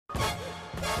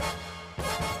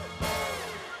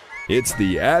It's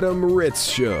the Adam Ritz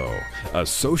Show, a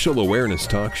social awareness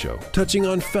talk show touching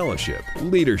on fellowship,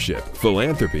 leadership,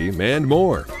 philanthropy, and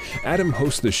more. Adam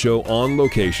hosts the show on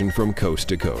location from coast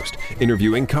to coast,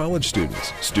 interviewing college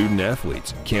students, student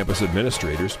athletes, campus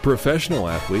administrators, professional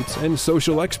athletes, and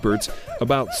social experts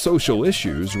about social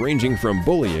issues ranging from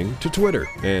bullying to Twitter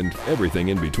and everything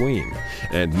in between.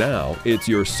 And now, it's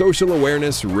your social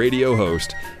awareness radio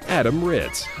host, Adam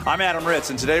Ritz. I'm Adam Ritz,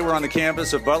 and today we're on the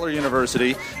campus of Butler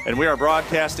University, and we are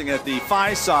broadcasting at the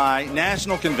Phi Psi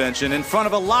National Convention in front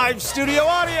of a live studio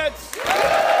audience.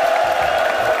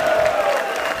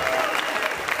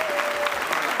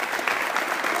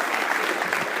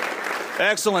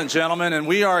 Excellent, gentlemen, and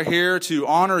we are here to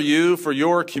honor you for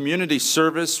your community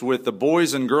service with the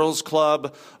Boys and Girls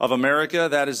Club of America.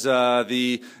 That is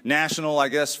the national,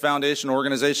 foundation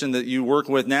organization that you work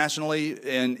with nationally.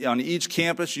 And on each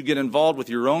campus, you get involved with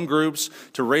your own groups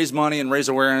to raise money and raise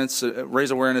awareness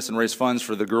and raise funds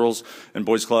for the Girls and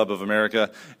Boys Club of America.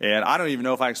 And I don't even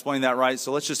know if I explained that right,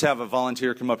 so let's just have a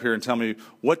volunteer come up here and tell me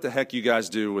what the heck you guys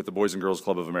do with the Boys and Girls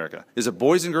Club of America. Is it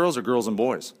boys and girls or girls and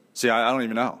boys? See, I don't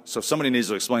even know. So somebody needs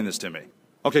to explain this to me.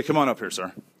 Okay, come on up here,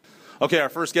 sir. Okay, our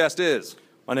first guest is?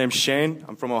 My name's Shane.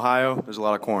 I'm from Ohio. There's a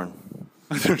lot of corn.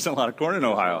 There's a lot of corn in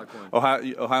Ohio.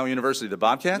 Ohio University, the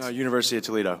Bobcats? No, University of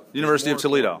Toledo. University of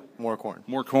Toledo. More corn.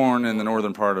 More corn in the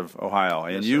northern part of Ohio.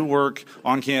 And you work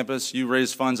on campus. You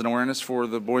raise funds and awareness for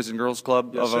the Boys and Girls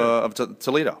Club of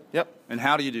Toledo. Yep. And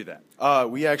how do you do that?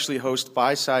 We actually host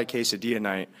Phi Psi Quesadilla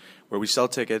Night, where we sell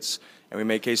tickets, and we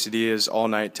make quesadillas all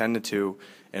night, 10 to 2,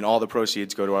 and all the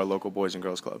proceeds go to our local Boys and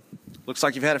Girls Club. Looks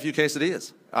like you've had a few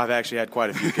quesadillas. I've actually had quite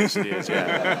a few quesadillas,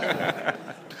 yeah.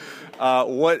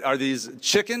 What are these,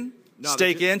 chicken? No,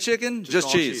 steak and chicken?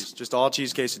 Just cheese? Just all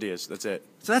cheese quesadillas. That's it.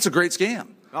 So that's a great scam.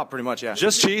 Oh, pretty much, yeah.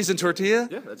 Just cheese and tortilla?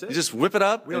 Yeah, that's it. You just whip it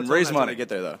up and raise money. When they get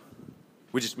there, though.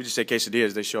 We just say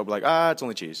quesadillas. They show up like, it's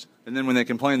only cheese. And then when they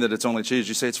complain that it's only cheese,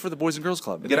 you say it's for the Boys and Girls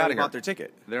Club. Get out of here. They bought their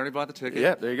ticket. They already bought the ticket.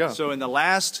 Yeah, there you go. So in the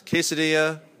last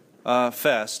quesadilla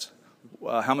fest,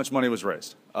 how much money was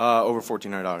raised? Over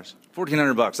 $1,400.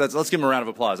 $1,400. Let's give them a round of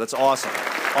applause. That's awesome.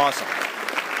 Awesome.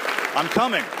 I'm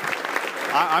coming.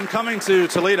 I'm coming to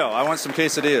Toledo. I want some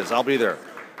quesadillas. I'll be there.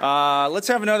 Let's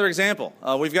have another example.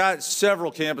 We've got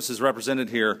several campuses represented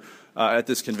here at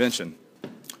this convention.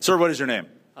 Sir, what is your name?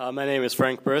 My name is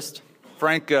Frank Brist.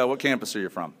 Frank, what campus are you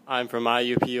from? I'm from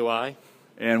IUPUI.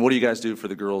 And what do you guys do for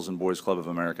the Girls and Boys Club of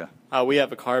America? We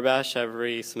have a car bash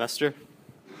every semester.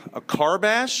 A car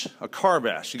bash? A car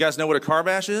bash. You guys know what a car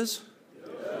bash is?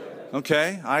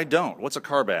 Okay, I don't. What's a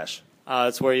car bash?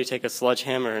 It's where you take a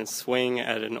sledgehammer and swing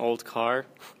at an old car.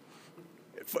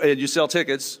 And you sell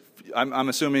tickets. I'm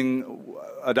assuming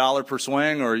 $1 per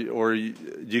swing, or you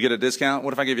get a discount.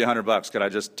 What if I give you $100? Could I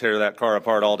just tear that car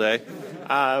apart all day?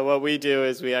 What we do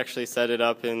is we actually set it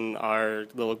up in our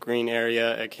little green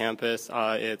area at campus.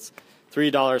 It's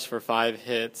 $3 for 5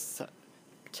 hits,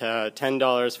 to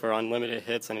 $10 for unlimited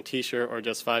hits and a T-shirt, or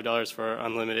just $5 for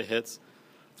unlimited hits.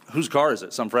 Whose car is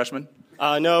it? Some freshman?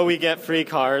 No, we get free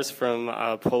cars from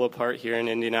Pull Apart here in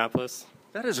Indianapolis.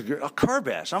 That is a car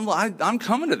bash. I'm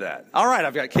coming to that. All right,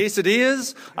 I've got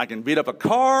quesadillas. I can beat up a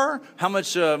car. How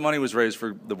much money was raised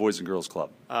for the Boys and Girls Club?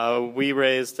 We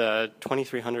raised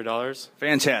 $2,300.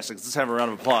 Fantastic. Let's have a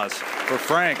round of applause for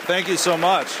Frank. Thank you so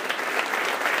much.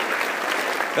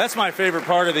 That's my favorite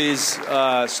part of these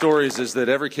stories, is that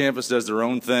every campus does their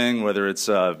own thing, whether it's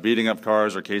beating up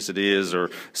cars or quesadillas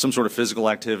or some sort of physical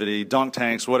activity, dunk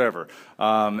tanks, whatever.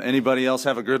 Anybody else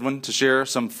have a good one to share,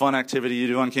 some fun activity you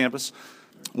do on campus?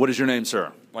 What is your name,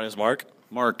 sir? My name is Mark.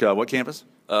 Mark, what campus?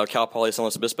 Cal Poly San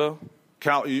Luis Obispo.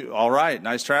 All right,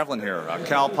 nice traveling here.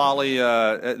 Cal Poly,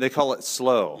 they call it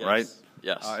SLO, Yes. right?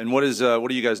 Yes. And what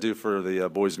do you guys do for the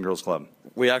Boys and Girls Club?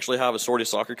 We actually have a sorority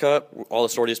soccer cup. All the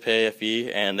sororities pay a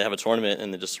fee, and they have a tournament,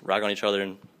 and they just rag on each other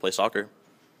and play soccer.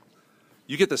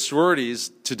 You get the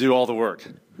sororities to do all the work.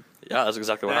 Yeah, that's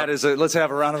exactly what happened. Let's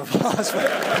have a round of applause for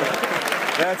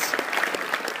that. That's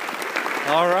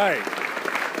all right.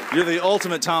 You're the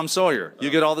ultimate Tom Sawyer. You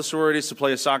get all the sororities to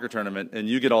play a soccer tournament, and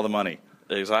you get all the money.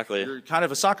 Exactly. You're kind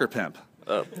of a soccer pimp.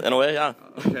 In a way, yeah.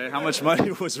 Okay, how much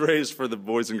money was raised for the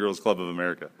Boys and Girls Club of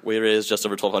America? We raised just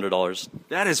over $1,200.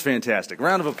 That is fantastic.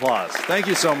 Round of applause. Thank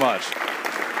you so much.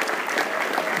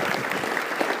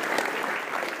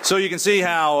 So you can see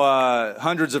how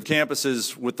hundreds of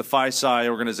campuses with the Phi Psi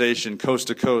organization, coast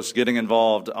to coast, getting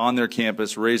involved on their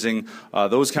campus, raising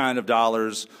those kind of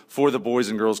dollars for the Boys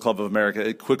and Girls Club of America,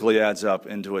 it quickly adds up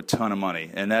into a ton of money.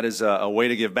 And that is a way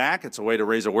to give back. It's a way to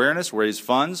raise awareness, raise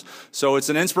funds. So it's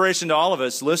an inspiration to all of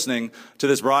us listening to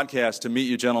this broadcast to meet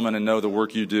you gentlemen and know the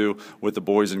work you do with the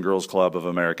Boys and Girls Club of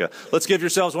America. Let's give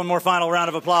yourselves one more final round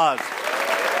of applause.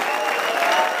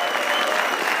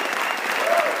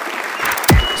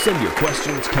 Send your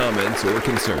questions, comments, or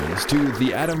concerns to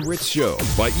The Adam Ritz Show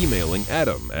by emailing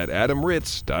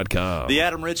adam@adamritz.com. The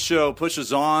Adam Ritz Show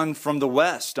pushes on from the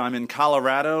west. I'm in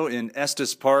Colorado, in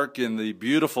Estes Park, in the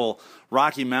beautiful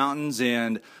Rocky Mountains,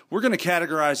 and we're going to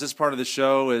categorize this part of the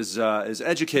show as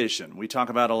education. We talk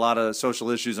about a lot of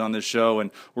social issues on this show, and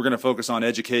we're going to focus on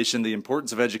education, the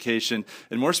importance of education,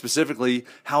 and more specifically,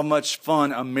 how much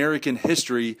fun American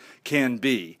history can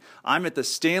be. I'm at the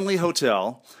Stanley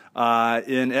Hotel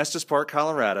in Estes Park,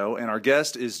 Colorado, and our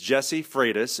guest is Jesse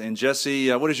Freitas. And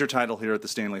Jesse, what is your title here at the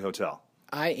Stanley Hotel?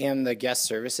 I am the guest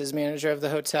services manager of the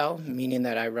hotel, meaning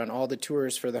that I run all the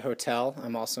tours for the hotel.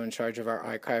 I'm also in charge of our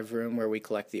archive room where we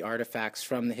collect the artifacts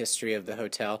from the history of the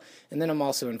hotel. And then I'm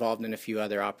also involved in a few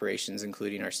other operations,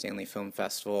 including our Stanley Film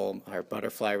Festival, our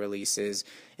butterfly releases,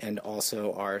 and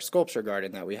also our sculpture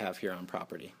garden that we have here on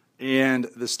property. And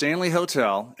the Stanley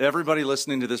Hotel, everybody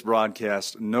listening to this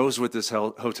broadcast knows what this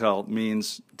hotel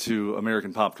means to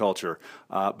American pop culture.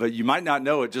 But you might not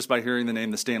know it just by hearing the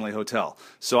name the Stanley Hotel.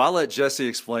 So I'll let Jesse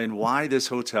explain why this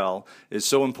hotel is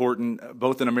so important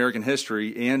both in American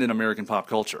history and in American pop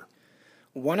culture.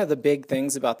 One of the big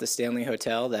things about the Stanley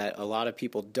Hotel that a lot of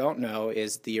people don't know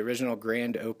is the original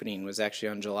grand opening was actually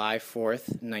on July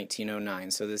 4th,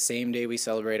 1909. So the same day we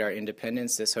celebrate our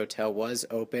independence, this hotel was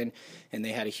open, and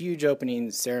they had a huge opening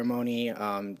ceremony,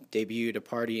 debuted a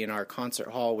party in our concert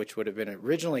hall, which would have been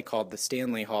originally called the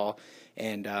Stanley Hall,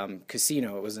 and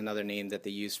Casino, it was another name that they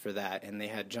used for that. And they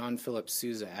had John Philip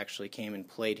Sousa actually came and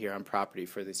played here on property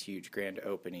for this huge grand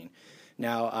opening.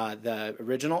 Now, the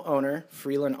original owner,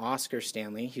 Freeland Oscar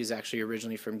Stanley, he was actually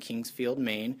originally from Kingsfield,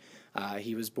 Maine.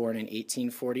 He was born in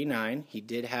 1849. He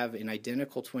did have an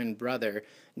identical twin brother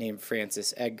named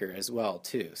Francis Edgar as well,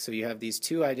 too. So you have these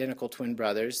two identical twin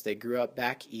brothers. They grew up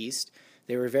back east.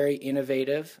 They were very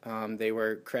innovative. They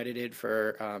were credited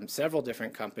for several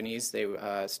different companies. They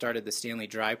started the Stanley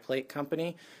Dry Plate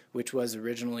Company, which was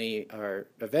originally or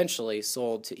eventually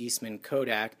sold to Eastman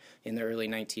Kodak in the early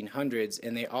 1900s,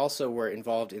 and they also were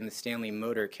involved in the Stanley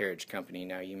Motor Carriage Company.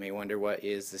 Now, you may wonder, what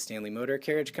is the Stanley Motor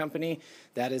Carriage Company?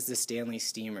 That is the Stanley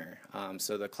Steamer.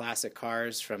 So the classic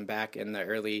cars from back in the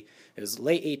it was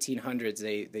late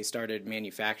 1800s, they started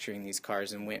manufacturing these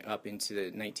cars and went up into the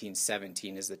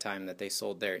 1917 is the time that they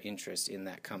sold their interest in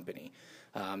that company.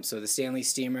 So the Stanley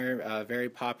Steamer, a very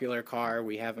popular car.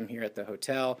 We have them here at the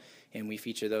hotel, and we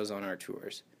feature those on our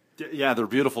tours. Yeah, they're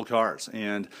beautiful cars.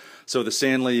 And so the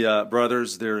Stanley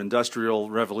brothers, they're industrial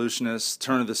revolutionists,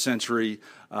 turn of the century,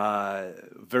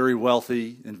 very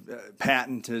wealthy, and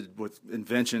patented with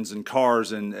inventions and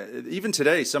cars. And even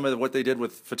today, some of what they did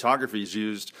with photography is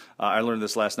used. I learned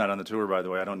this last night on the tour, by the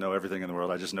way. I don't know everything in the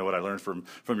world. I just know what I learned from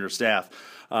your staff.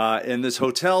 And this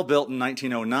hotel, built in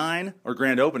 1909, or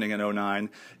grand opening in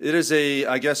 09, it is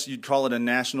I guess you'd call it a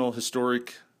National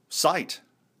Historic Site.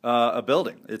 A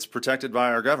building. It's protected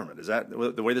by our government. Is that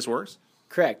the way this works?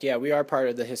 Correct. Yeah, we are part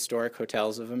of the Historic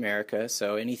Hotels of America,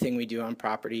 so anything we do on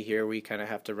property here, we kind of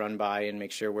have to run by and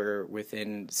make sure we're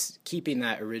within keeping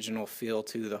that original feel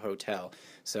to the hotel.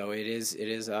 So it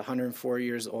is 104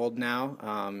 years old now.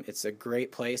 It's a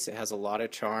great place. It has a lot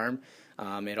of charm.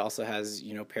 It also has,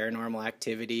 paranormal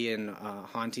activity and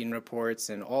haunting reports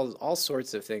and all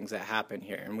sorts of things that happen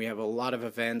here. And we have a lot of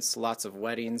events, lots of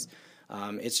weddings.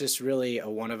 It's just really a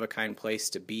one-of-a-kind place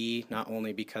to be, not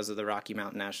only because of the Rocky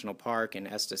Mountain National Park and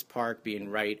Estes Park being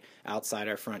right outside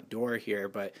our front door here,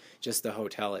 but just the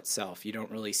hotel itself. You don't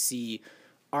really see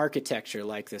architecture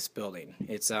like this building.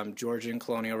 It's Georgian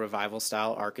colonial revival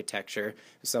style architecture.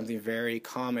 It's something very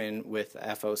common with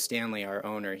F.O. Stanley, our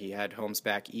owner. He had homes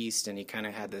back east, and he kind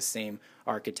of had the same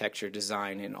architecture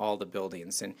design in all the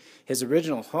buildings. And his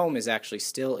original home is actually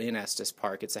still in Estes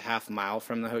Park. It's a half mile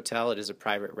from the hotel. It is a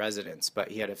private residence, but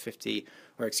he had a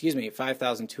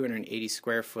 5,280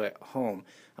 square foot home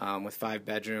with 5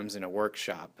 bedrooms and a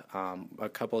workshop. A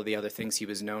couple of the other things he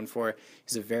was known for,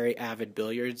 he's a very avid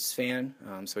billiards fan,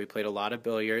 so he played a lot of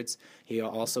billiards. He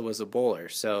also was a bowler.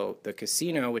 So the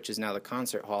casino, which is now the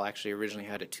concert hall, actually originally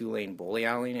had a 2-lane bowling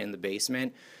alley in the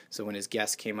basement. So when his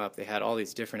guests came up, they had all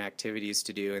these different activities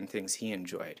to do and things he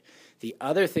enjoyed. The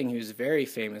other thing he was very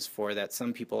famous for that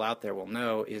some people out there will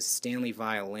know is Stanley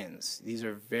violins. These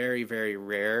are very, very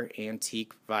rare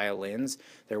antique violins.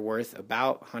 They're worth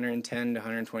about $110,000 to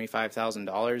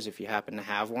 $125,000 if you happen to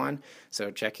have one.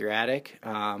 So check your attic.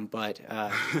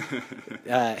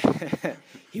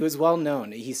 He was well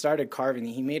known. He started carving.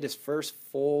 He made his first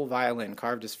full violin,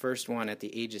 carved his first one at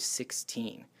the age of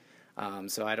 16.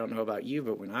 So I don't know about you,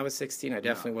 but when I was 16, I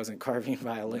definitely wasn't carving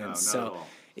violins. No, not at all.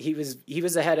 He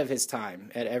was ahead of his time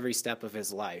at every step of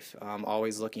his life,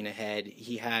 always looking ahead.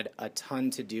 He had a ton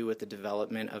to do with the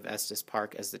development of Estes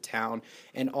Park as the town,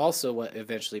 and also what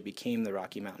eventually became the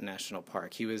Rocky Mountain National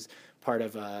Park. He was part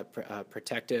of a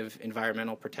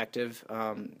environmental protective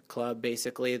club,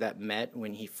 basically, that met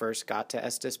when he first got to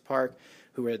Estes Park.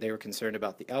 They were concerned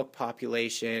about the elk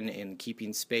population and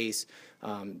keeping space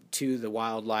to the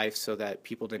wildlife so that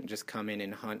people didn't just come in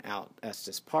and hunt out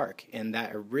Estes Park. And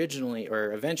that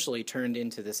eventually turned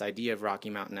into this idea of Rocky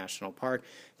Mountain National Park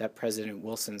that President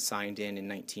Wilson signed in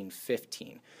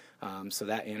 1915. So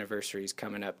that anniversary is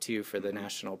coming up too for the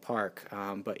national park.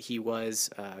 But he was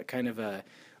kind of a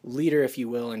leader, if you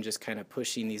will, in just kind of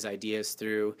pushing these ideas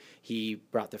through. He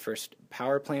brought the first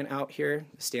power plant out here.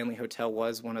 The Stanley Hotel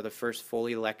was one of the first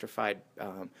fully electrified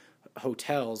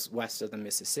hotels west of the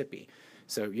Mississippi.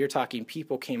 So you're talking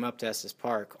people came up to Estes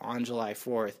Park on July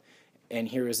 4th, and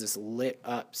here was this lit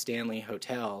up Stanley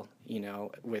Hotel,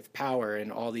 with power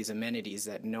and all these amenities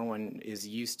that no one is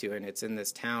used to, and it's in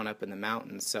this town up in the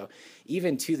mountains. So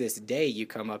even to this day, you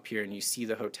come up here and you see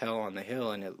the hotel on the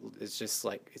hill, and it's just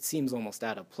like, it seems almost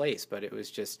out of place, but it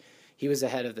was just, he was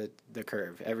ahead of the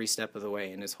curve every step of the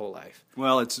way in his whole life.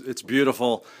 Well, it's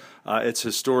beautiful. It's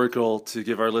historical. To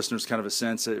give our listeners kind of a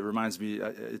sense, it reminds me,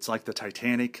 it's like the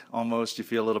Titanic almost. You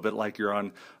feel a little bit like you're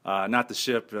on, not the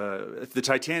ship. If the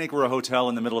Titanic were a hotel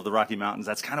in the middle of the Rocky Mountains,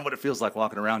 that's kind of what it feels like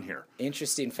walking around here.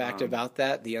 Interesting fact about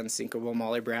that, the unsinkable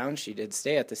Molly Brown, she did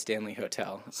stay at the Stanley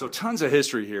Hotel. So tons of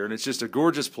history here, and it's just a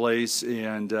gorgeous place.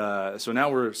 And so now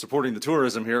we're supporting the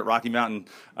tourism here at Rocky Mountain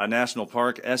National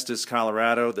Park, Estes,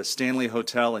 Colorado, the Stanley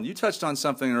Hotel. And you touched on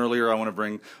something earlier I want to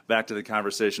bring back to the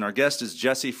conversation. Our guest is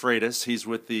Jesse Freitas. He's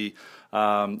with the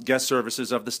guest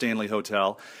services of the Stanley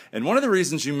Hotel. And one of the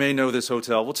reasons you may know this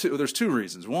hotel, there's two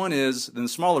reasons. One is, and the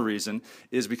smaller reason,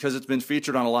 is because it's been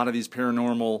featured on a lot of these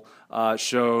paranormal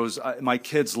shows. My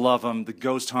kids love them, the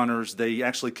ghost hunters. They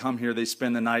actually come here, they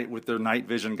spend the night with their night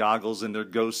vision goggles and their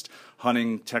ghost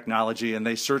hunting technology, and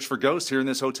they search for ghosts here in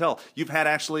this hotel. You've had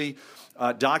actually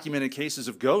documented cases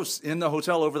of ghosts in the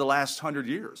hotel over the last 100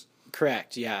 years.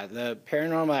 Correct, yeah. The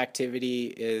paranormal activity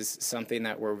is something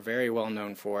that we're very well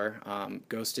known for.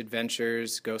 Ghost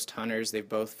Adventures, Ghost Hunters, they've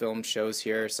both filmed shows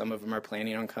here. Some of them are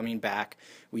planning on coming back.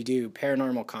 We do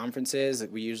paranormal conferences.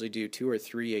 We usually do 2 or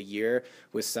 3 a year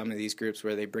with some of these groups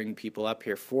where they bring people up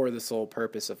here for the sole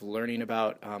purpose of learning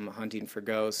about hunting for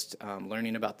ghosts,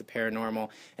 learning about the paranormal,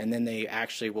 and then they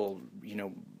actually will,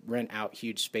 rent out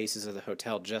huge spaces of the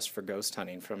hotel just for ghost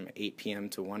hunting from 8 p.m.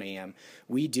 to 1 a.m.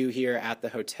 We do here at the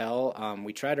hotel.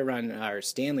 We try to run our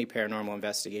Stanley Paranormal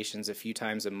Investigations a few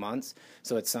times a month,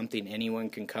 so it's something anyone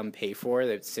can come pay for.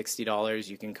 It's $60.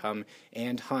 You can come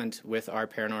and hunt with our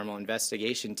paranormal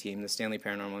investigation team, the Stanley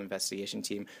Paranormal Investigation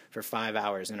team, for 5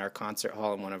 hours in our concert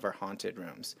hall in one of our haunted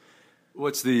rooms.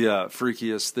 What's the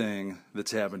freakiest thing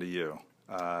that's happened to you?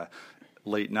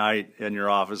 Late night in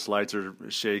your office, lights are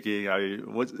shaky.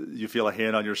 You feel a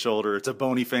hand on your shoulder. It's a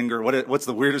bony finger. What's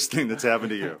the weirdest thing that's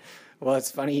happened to you? Well, it's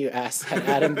funny you asked that,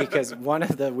 Adam, because one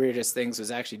of the weirdest things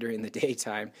was actually during the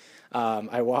daytime.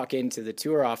 I walk into the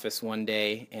tour office one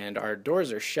day, and our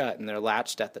doors are shut, and they're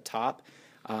latched at the top.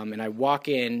 And I walk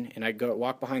in, and I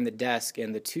walk behind the desk,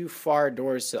 and the 2 far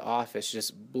doors to the office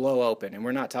just blow open. And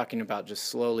we're not talking about just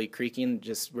slowly creaking,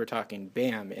 we're talking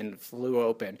bam, and flew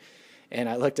open. And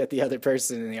I looked at the other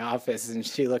person in the office, and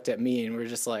she looked at me, and we're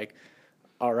just like,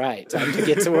 all right, time to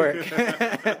get to work.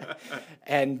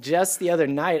 And just the other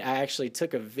night, I actually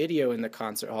took a video in the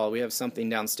concert hall. We have something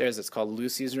downstairs that's called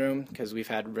Lucy's Room, because we've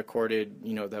had recorded,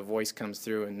 the voice comes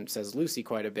through and says Lucy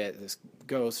quite a bit, this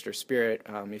ghost or spirit,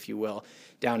 if you will,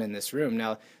 down in this room.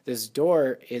 Now, this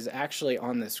door is actually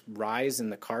on this rise in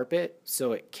the carpet,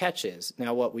 so it catches.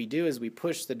 Now, what we do is we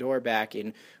push the door back,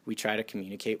 and we try to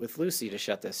communicate with Lucy to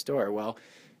shut this door. Well,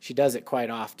 she does it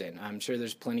quite often. I'm sure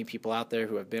there's plenty of people out there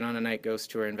who have been on a night ghost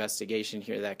tour investigation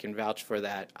here that can vouch for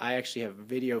that. I actually have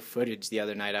video footage the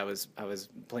other night. I was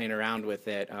playing around with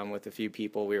it with a few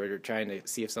people. We were trying to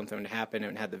see if something would happen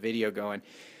and had the video going.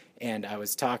 And I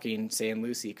was talking, saying,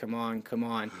 Lucy, come on, come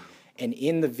on. And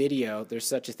in the video, there's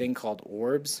such a thing called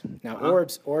orbs. Now,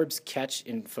 orbs catch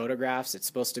in photographs. It's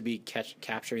supposed to be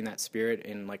capturing that spirit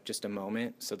in like just a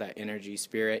moment, so that energy,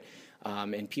 spirit.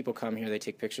 And people come here, they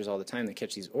take pictures all the time, they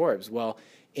catch these orbs. Well,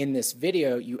 in this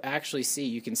video, you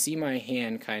can see my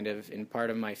hand kind of in part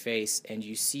of my face, and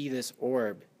you see this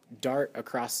orb dart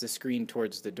across the screen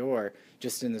towards the door,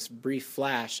 just in this brief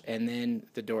flash, and then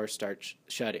the door starts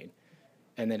shutting,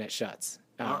 and then it shuts.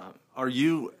 Are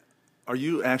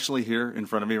you actually here in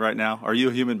front of me right now? Are you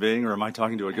a human being, or am I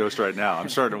talking to a ghost right now? I'm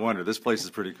starting to wonder. This place is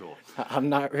pretty cool. I'm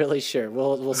not really sure.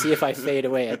 We'll see if I fade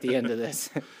away at the end of this.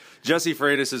 Jesse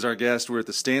Freitas is our guest. We're at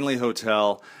the Stanley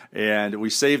Hotel, and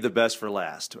we saved the best for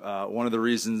last. One of the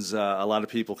reasons a lot of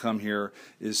people come here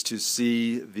is to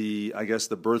see the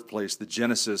birthplace, the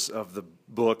genesis of the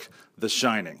book, The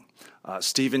Shining.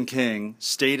 Stephen King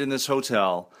stayed in this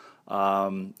hotel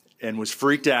and was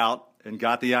freaked out and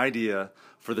got the idea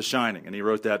for The Shining, and he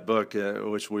wrote that book,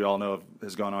 which we all know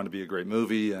has gone on to be a great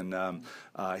movie, and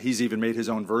he's even made his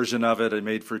own version of it, a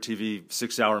made-for-TV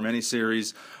 6-hour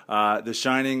miniseries. The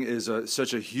Shining is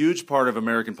such a huge part of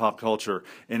American pop culture,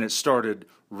 and it started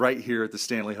right here at the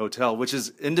Stanley Hotel, which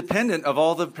is independent of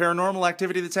all the paranormal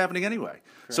activity that's happening anyway.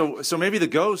 So maybe the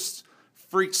ghosts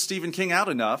freaked Stephen King out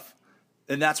enough,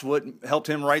 and that's what helped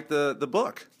him write the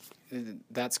book.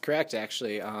 That's correct,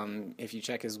 actually. If you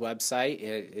check his website,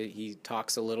 he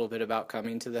talks a little bit about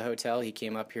coming to the hotel. He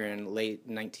came up here in late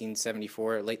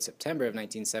September of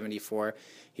 1974.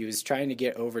 He was trying to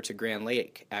get over to Grand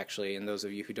Lake, actually. And those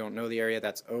of you who don't know the area,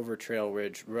 that's over Trail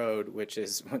Ridge Road, which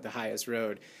is the highest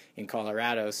road in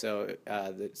Colorado. So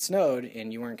it snowed,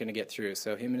 and you weren't going to get through.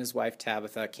 So him and his wife,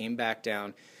 Tabitha, came back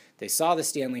down. They saw the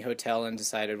Stanley Hotel and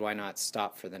decided why not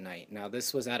stop for the night. Now,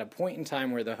 this was at a point in time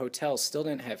where the hotel still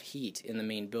didn't have heat in the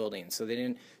main building, so they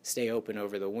didn't stay open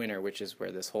over the winter, which is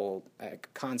where this whole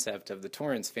concept of the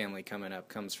Torrance family coming up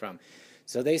comes from.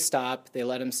 So they stopped. They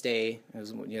let him stay.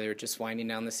 They were just winding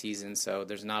down the season, so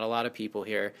there's not a lot of people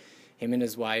here. Him and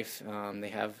his wife, they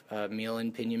have a meal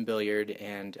in Pinion Billiard,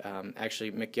 and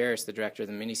actually Mick Garris, the director of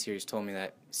the miniseries, told me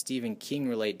that Stephen King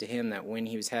relayed to him that when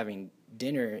he was having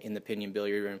dinner in the Pinion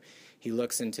Billiard room, he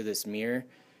looks into this mirror,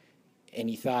 and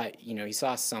he thought, he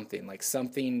saw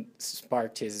something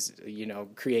sparked his,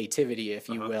 creativity, if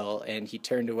you will, and he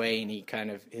turned away,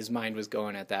 and his mind was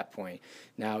going at that point.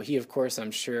 Now, he, of course,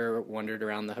 I'm sure, wandered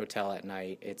around the hotel at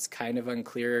night. It's kind of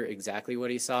unclear exactly what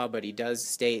he saw, but he does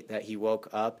state that he woke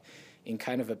up in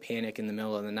kind of a panic in the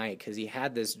middle of the night because he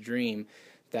had this dream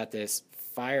that this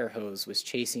fire hose was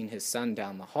chasing his son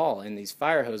down the hall, and these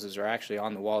fire hoses are actually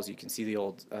on the walls. You can see the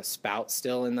old spout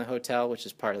still in the hotel, which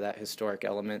is part of that historic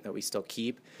element that we still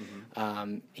keep.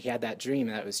 Mm-hmm. He had that dream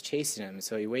that was chasing him,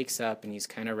 so he wakes up and he's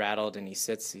kind of rattled, and he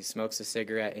smokes a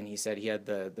cigarette, and he said he had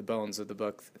the bones of the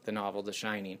book, the novel The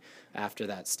Shining, after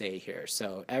that stay here.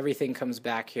 So everything comes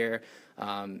back here.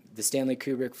 The Stanley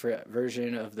Kubrick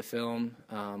version of the film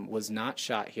was not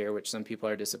shot here, which some people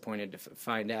are disappointed to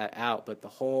find out, but the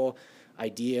whole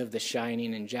idea of The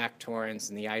Shining and Jack Torrance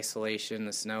and the isolation,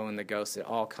 the snow and the ghosts, it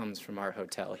all comes from our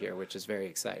hotel here, which is very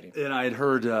exciting. And I had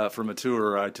heard from a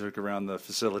tour I took around the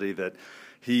facility that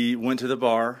he went to the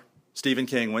bar, Stephen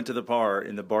King went to the bar,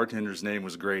 and the bartender's name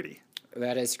was Grady.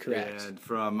 That is correct.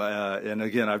 And and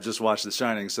again, I've just watched The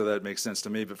Shining, so that makes sense to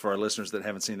me. But for our listeners that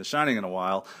haven't seen The Shining in a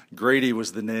while, Grady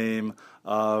was the name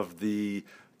of the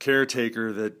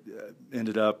caretaker that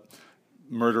ended up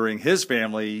murdering his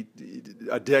family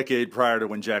a decade prior to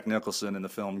when Jack Nicholson in the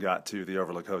film got to the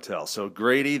Overlook Hotel. So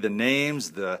Grady, the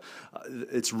names,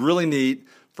 it's really neat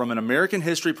from an American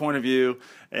history point of view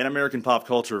and American pop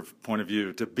culture point of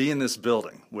view to be in this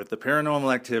building with the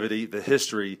paranormal activity, the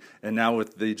history, and now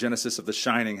with the genesis of The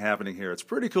Shining happening here. It's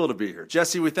pretty cool to be here.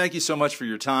 Jesse, we thank you so much for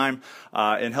your time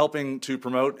in helping to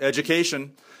promote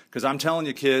education, because I'm telling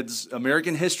you, kids,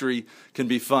 American history can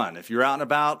be fun. If you're out and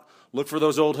about, look for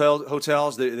those old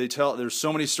hotels. They tell, there's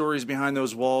so many stories behind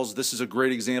those walls. This is a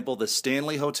great example. The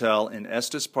Stanley Hotel in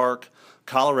Estes Park,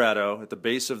 Colorado, at the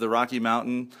base of the Rocky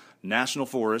Mountain National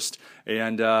Forest.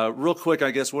 And real quick,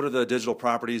 I guess, what are the digital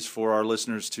properties for our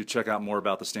listeners to check out more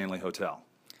about the Stanley Hotel?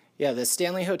 Yeah, the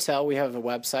Stanley Hotel, we have a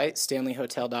website,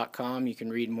 stanleyhotel.com. You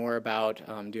can read more about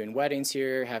doing weddings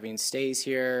here, having stays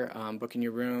here, booking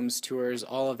your rooms, tours,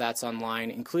 all of that's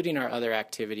online, including our other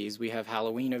activities. We have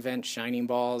Halloween events, Shining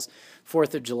Balls,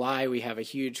 4th of July, we have a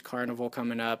huge carnival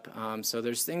coming up. So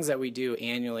there's things that we do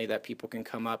annually that people can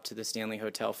come up to the Stanley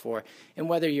Hotel for. And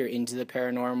whether you're into the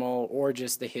paranormal or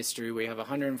just the history, we have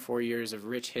 104 years of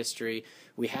rich history.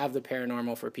 We have the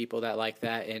paranormal for people that like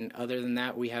that. And other than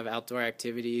that, we have outdoor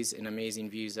activities and amazing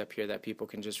views up here that people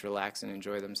can just relax and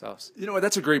enjoy themselves. You know what?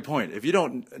 That's a great point. If you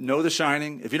don't know The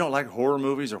Shining, if you don't like horror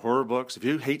movies or horror books, if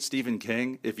you hate Stephen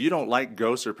King, if you don't like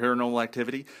ghosts or paranormal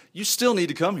activity, you still need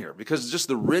to come here because just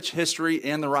the rich history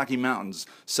and the Rocky Mountains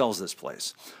sells this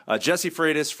place. Jesse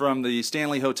Freitas from the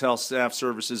Stanley Hotel Staff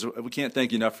Services, we can't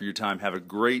thank you enough for your time. Have a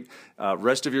great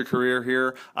rest of your career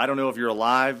here. I don't know if you're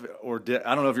alive or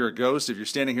I don't know if you're a ghost. If you're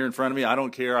standing here in front of me, I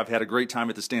don't care. I've had a great time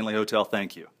at the Stanley Hotel.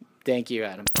 Thank you. Thank you,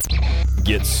 Adam.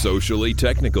 Get socially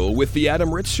technical with The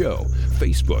Adam Ritz Show.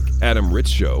 Facebook, Adam Ritz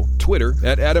Show. Twitter,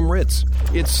 @Adam Ritz.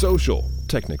 It's social,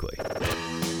 technically.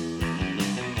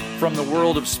 From the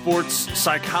world of sports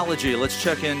psychology, let's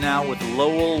check in now with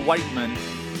Lowell Wightman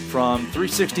from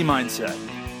 360 Mindset.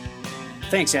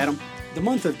 Thanks, Adam. The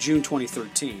month of June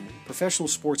 2013, professional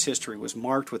sports history was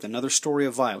marked with another story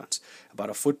of violence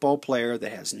about a football player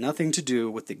that has nothing to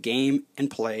do with the game and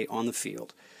play on the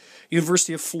field.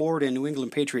 University of Florida and New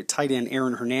England Patriot tight end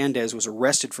Aaron Hernandez was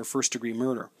arrested for first-degree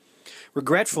murder.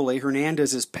 Regretfully,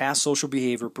 Hernandez's past social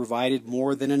behavior provided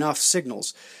more than enough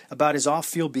signals about his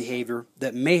off-field behavior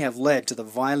that may have led to the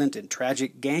violent and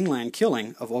tragic gangland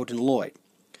killing of Odin Lloyd.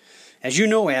 As you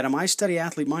know, Adam, I study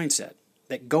athlete mindset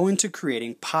that go into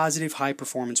creating positive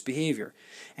high-performance behavior.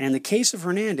 And in the case of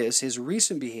Hernandez, his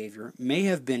recent behavior may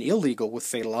have been illegal with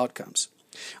fatal outcomes.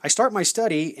 I start my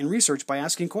study and research by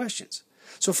asking questions.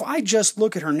 So if I just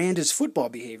look at Hernandez's football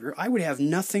behavior, I would have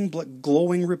nothing but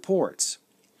glowing reports.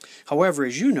 However,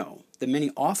 as you know, the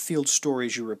many off-field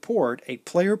stories you report, a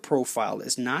player profile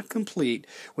is not complete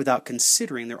without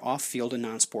considering their off-field and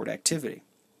non-sport activity.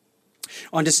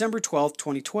 On December 12,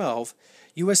 2012,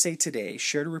 USA Today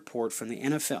shared a report from the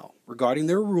NFL regarding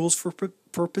their rules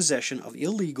for possession of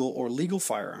illegal or legal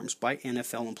firearms by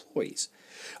NFL employees.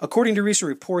 According to recent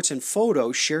reports and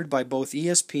photos shared by both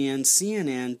ESPN,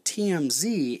 CNN,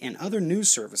 TMZ, and other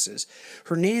news services,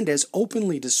 Hernandez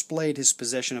openly displayed his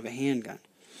possession of a handgun.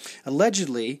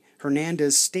 Allegedly,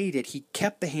 Hernandez stated he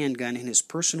kept the handgun in his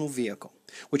personal vehicle,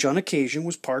 which on occasion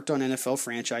was parked on NFL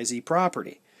franchisee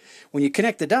property. When you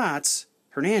connect the dots,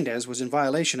 Hernandez was in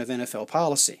violation of NFL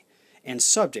policy and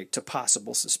subject to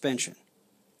possible suspension.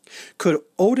 Could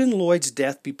Odin Lloyd's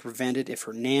death be prevented if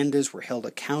Hernandez were held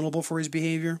accountable for his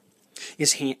behavior?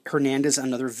 Is Hernandez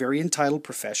another very entitled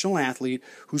professional athlete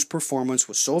whose performance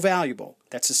was so valuable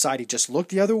that society just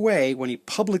looked the other way when he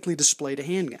publicly displayed a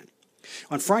handgun?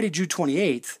 On Friday, June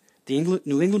 28th, the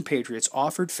New England Patriots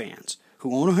offered fans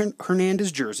who own a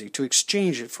Hernandez jersey to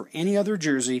exchange it for any other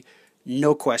jersey,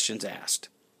 no questions asked.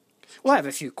 Well, I have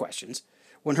a few questions.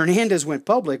 When Hernandez went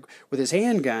public with his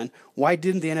handgun, why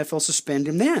didn't the NFL suspend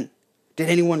him then? Did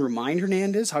anyone remind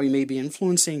Hernandez how he may be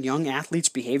influencing young athletes'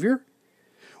 behavior?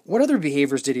 What other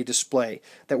behaviors did he display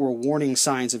that were warning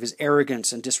signs of his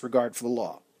arrogance and disregard for the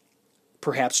law?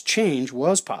 Perhaps change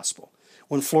was possible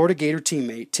when Florida Gator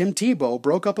teammate Tim Tebow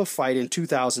broke up a fight in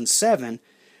 2007,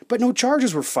 but no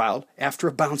charges were filed after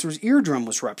a bouncer's eardrum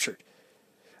was ruptured.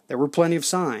 There were plenty of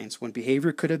signs when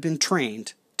behavior could have been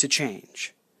trained to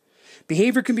change.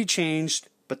 Behavior can be changed,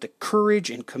 but the courage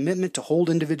and commitment to hold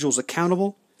individuals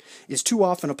accountable is too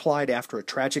often applied after a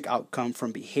tragic outcome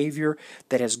from behavior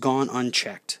that has gone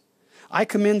unchecked. I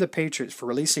commend the Patriots for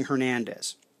releasing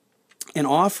Hernandez and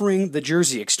offering the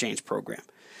jersey exchange program,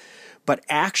 but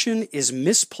action is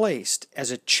misplaced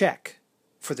as a check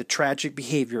for the tragic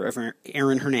behavior of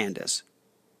Aaron Hernandez.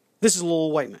 This is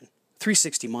Lowell Wightman,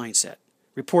 360 Mindset,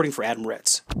 reporting for Adam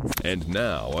Ritz. And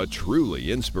now, a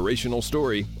truly inspirational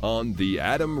story on The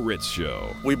Adam Ritz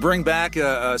Show. We bring back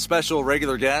a special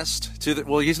regular guest to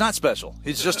well, he's not special.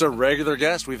 He's just a regular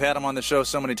guest. We've had him on the show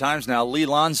so many times now. Lee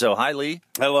Lonzo. Hi, Lee.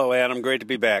 Hello, Adam. Great to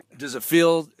be back. Does it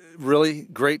feel really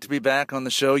great to be back on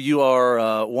the show? You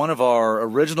are one of our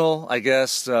original, I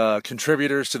guess,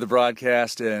 contributors to the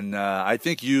broadcast, and I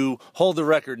think you hold the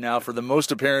record now for the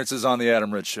most appearances on the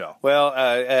Adam Ritz Show. Well,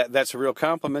 that's a real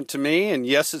compliment to me, and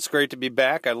yes, it's great to be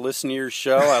back. I listen to your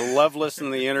show. I love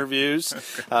listening to the interviews.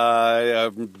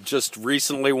 Just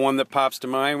recently, one that pops to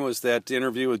mind was that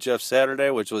interview with Jeff Saturday,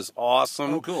 which was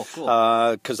awesome. Oh, cool.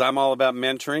 Because I'm all about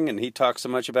mentoring, and he talks so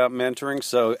much about mentoring,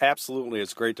 so absolutely,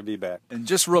 it's great to be back. And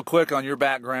just real quick on your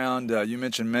background, you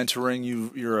mentioned mentoring.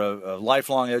 You're a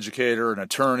lifelong educator, an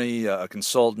attorney, a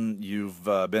consultant. You've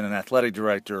been an athletic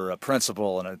director, a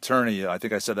principal, an attorney. I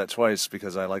think I said that twice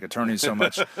because I like attorneys so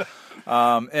much.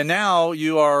 And now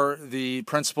you are the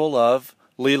principal of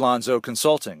Lee Lonzo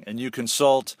Consulting, and you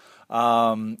consult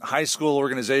high school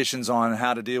organizations on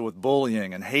how to deal with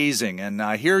bullying and hazing. And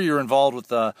I hear you're involved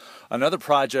with another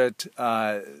project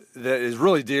that is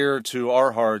really dear to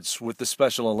our hearts with the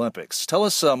Special Olympics. Tell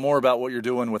us more about what you're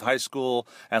doing with high school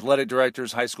athletic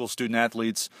directors, high school student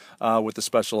athletes with the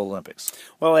Special Olympics.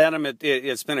 Well, Adam,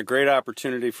 it's been a great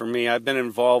opportunity for me. I've been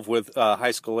involved with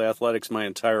high school athletics my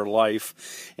entire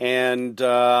life, and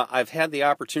I've had the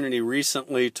opportunity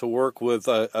recently to work with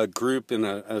a group in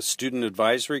a student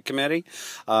advisory committee.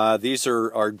 These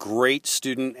are great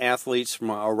student athletes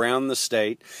from around the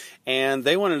state, and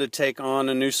they wanted to take on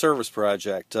a new service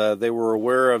project. They were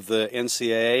aware of the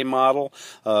NCAA model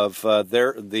of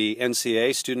the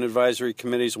NCAA student advisory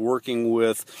committees working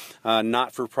with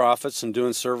not-for-profits and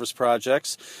doing service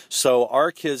projects. So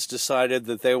our kids decided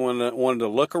that they wanted to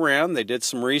look around. They did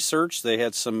some research. They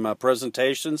had some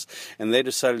presentations, and they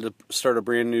decided to start a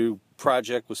brand new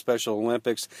project with Special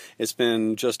Olympics. It's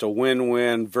been just a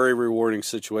win-win, very rewarding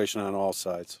situation on all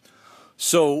sides.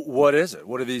 So what is it?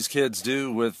 What do these kids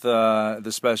do with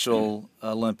the Special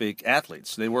Olympic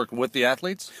athletes? They work with the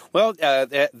athletes? Well,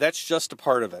 that's just a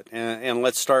part of it, and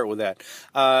let's start with that.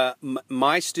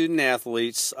 My student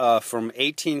athletes from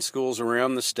 18 schools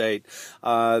around the state,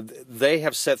 they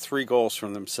have set 3 goals for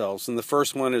themselves, and the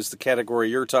first one is the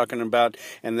category you're talking about,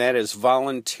 and that is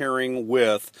volunteering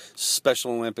with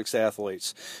Special Olympics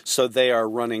athletes. So they are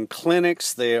running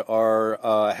clinics, they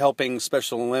are helping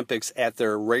Special Olympics at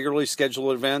their regularly scheduled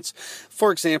events.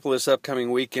 For example, this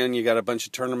upcoming weekend, you got a bunch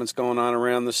of tournaments going on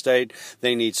around the state.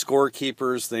 They need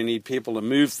scorekeepers. They need people to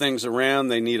move things around.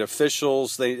 They need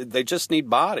officials. They just need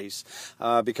bodies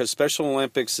because Special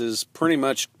Olympics is pretty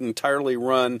much entirely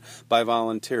run by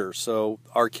volunteers. So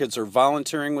our kids are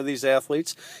volunteering with these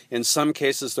athletes. In some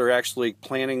cases, they're actually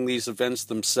planning these events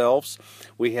themselves.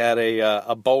 We had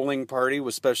a bowling party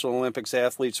with Special Olympics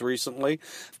athletes recently.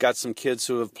 I've got some kids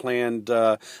who have planned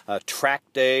track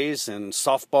days and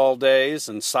softball days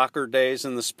and soccer days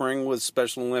in the spring with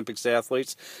Special Olympics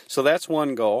athletes. So that's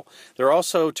one goal. They're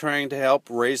also trying to help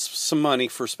raise some money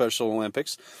for Special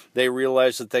Olympics. They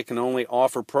realize that they can only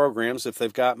offer programs if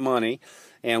they've got money.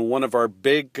 And one of our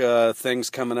big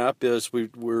things coming up is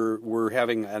we're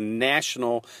having a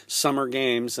national summer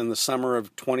games in the summer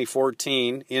of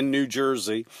 2014 in New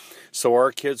Jersey. So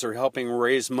our kids are helping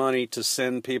raise money to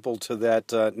send people to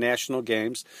that national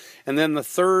games. And then the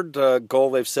third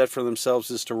goal they've set for themselves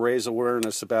is to raise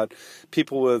awareness about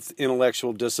people with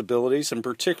intellectual disabilities, and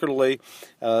particularly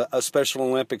a Special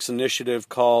Olympics initiative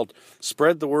called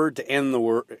Spread the Word to End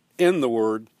the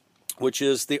Word, which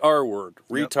is the R word,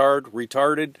 retard,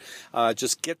 retarded.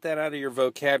 Just get that out of your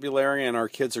vocabulary, and our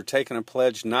kids are taking a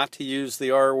pledge not to use the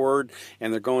R word,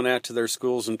 and they're going out to their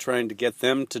schools and trying to get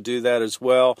them to do that as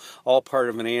well, all part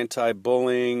of an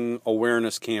anti-bullying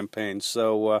awareness campaign.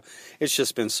 So it's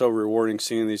just been so rewarding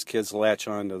seeing these kids latch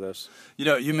on to this. You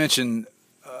know, you mentioned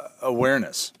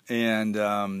awareness, and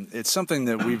it's something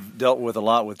that we've dealt with a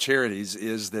lot with charities,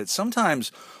 is that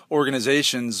sometimes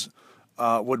organizations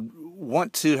would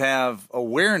want to have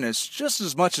awareness just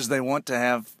as much as they want to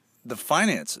have the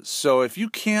finances. So if you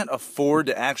can't afford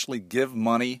to actually give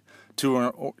money to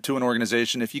an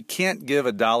organization, if you can't give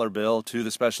a dollar bill to the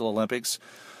Special Olympics,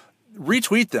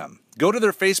 retweet them. Go to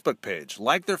their Facebook page,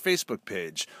 like their Facebook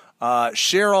page,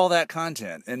 share all that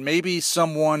content, and maybe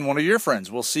one of your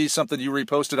friends will see something you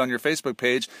reposted on your Facebook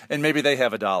page, and maybe they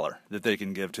have $1 that they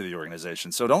can give to the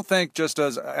organization. So don't think just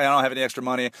as I don't have any extra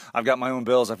money, I've got my own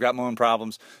bills, I've got my own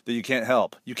problems, that you can't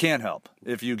help. You can help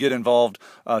if you get involved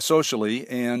socially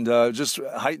and just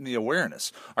heighten the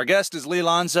awareness. Our guest is Lee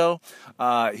Lonzo.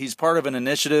 He's part of an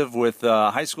initiative with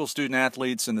high school student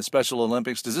athletes in the Special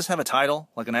Olympics. Does this have a title,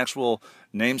 like an actual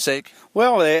namesake?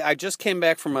 Well, I just came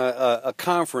back from a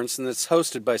conference, and it's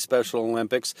hosted by Special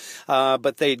Olympics,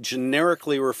 but they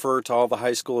generically refer to all the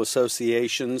high school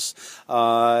associations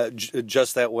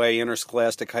just that way,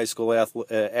 interscholastic high school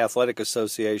athletic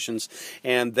associations,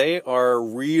 and they are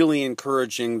really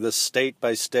encouraging the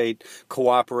state-by-state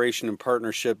cooperation and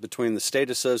partnership between the state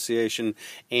association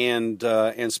and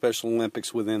Special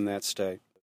Olympics within that state.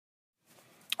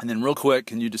 And then real quick,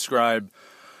 can you describe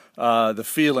the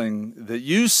feeling that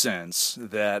you sense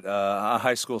that a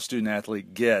high school student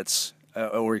athlete gets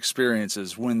or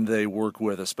experiences when they work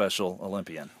with a Special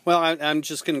Olympian? Well, I'm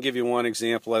just going to give you one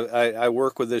example. I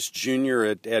work with this junior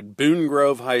at Boone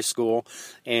Grove High School,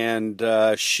 and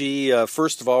she,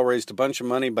 first of all, raised a bunch of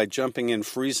money by jumping in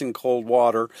freezing cold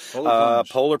water,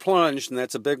 polar plunge, and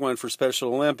that's a big one for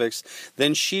Special Olympics.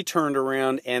 Then she turned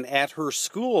around and at her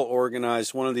school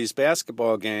organized one of these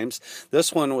basketball games.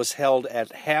 This one was held at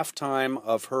halftime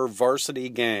of her varsity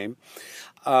game.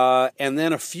 And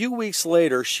then a few weeks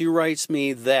later, she writes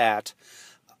me that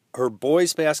her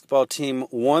boys basketball team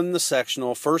won the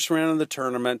sectional, first round of the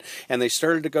tournament, and they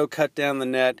started to go cut down the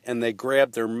net, and they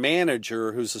grabbed their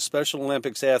manager, who's a Special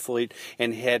Olympics athlete,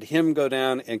 and had him go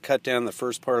down and cut down the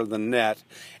first part of the net,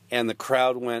 and the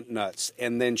crowd went nuts.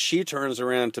 And then she turns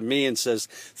around to me and says,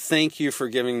 "Thank you for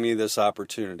giving me this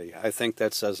opportunity." I think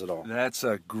that says it all. That's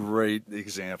a great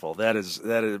example.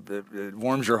 It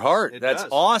warms your heart. That's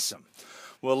does. Awesome.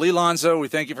 Well, Lee Lonzo, we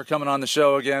thank you for coming on the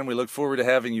show again. We look forward to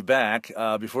having you back.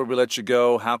 Before we let you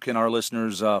go, how can our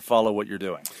listeners follow what you're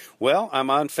doing? Well,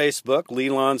 I'm on Facebook, Lee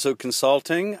Lonzo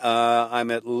Consulting. I'm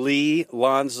at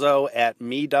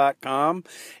leelonzo@me.com,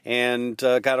 and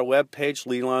got a webpage,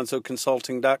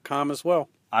 leelonzoconsulting.com as well.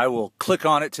 I will click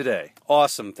on it today.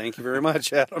 Awesome. Thank you very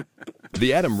much, Adam.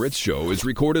 The Adam Ritz Show is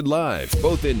recorded live,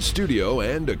 both in studio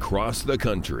and across the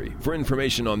country. For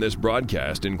information on this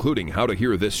broadcast, including how to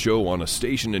hear this show on a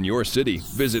station in your city,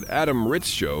 visit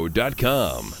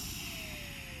adamritzshow.com.